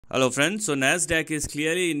Hello friends, so nasdaq is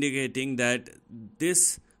clearly indicating that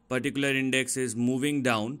this particular index is moving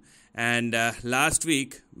down, and last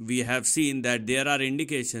week we have seen that there are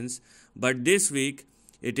indications, but this week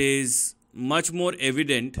it is much more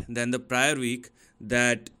evident than the prior week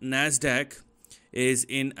that nasdaq is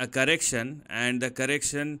in a correction, and the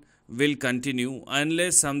correction will continue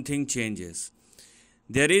unless something changes.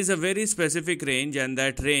 There is a very specific range, and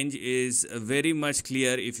that range is very much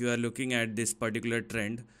clear if you are looking at this particular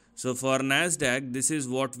trend. So for nasdaq, this is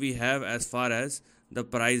what we have as far as the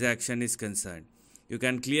price action is concerned. You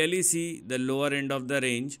can clearly see the lower end of the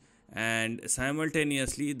range and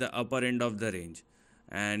simultaneously the upper end of the range,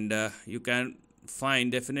 and you can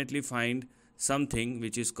definitely find something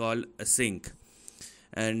which is called a sink,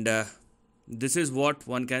 and this is what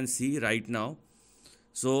one can see right now.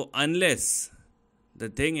 So unless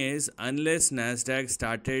nasdaq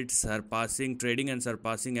started trading and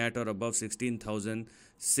surpassing at or above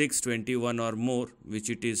 16,621 or more, which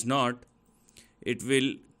it is not, it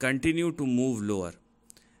will continue to move lower.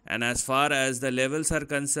 And as far as the levels are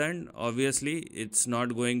concerned, obviously it's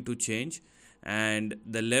not going to change, and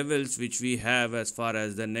the levels which we have as far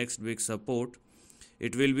as the next big support,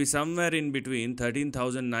 it will be somewhere in between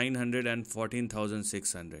 13,900 and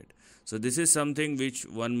 14,600. So this is something which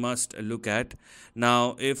one must look at.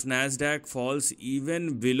 Now, if nasdaq falls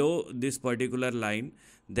even below this particular line,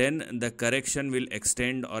 then the correction will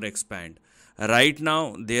extend or expand. Right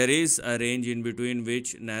now, there is a range in between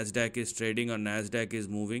which nasdaq is trading or nasdaq is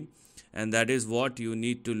moving, and that is what you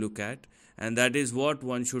need to look at, and that is what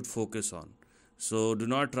one should focus on. So do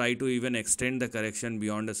not try to even extend the correction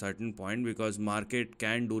beyond a certain point, because market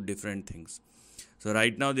can do different things. So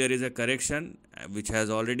right now there is a correction which has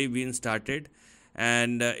already been started,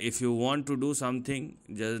 and if you want to do something,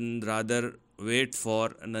 just rather wait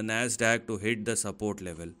for the nasdaq to hit the support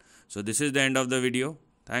level. So this is the end of the video.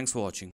 Thanks for watching.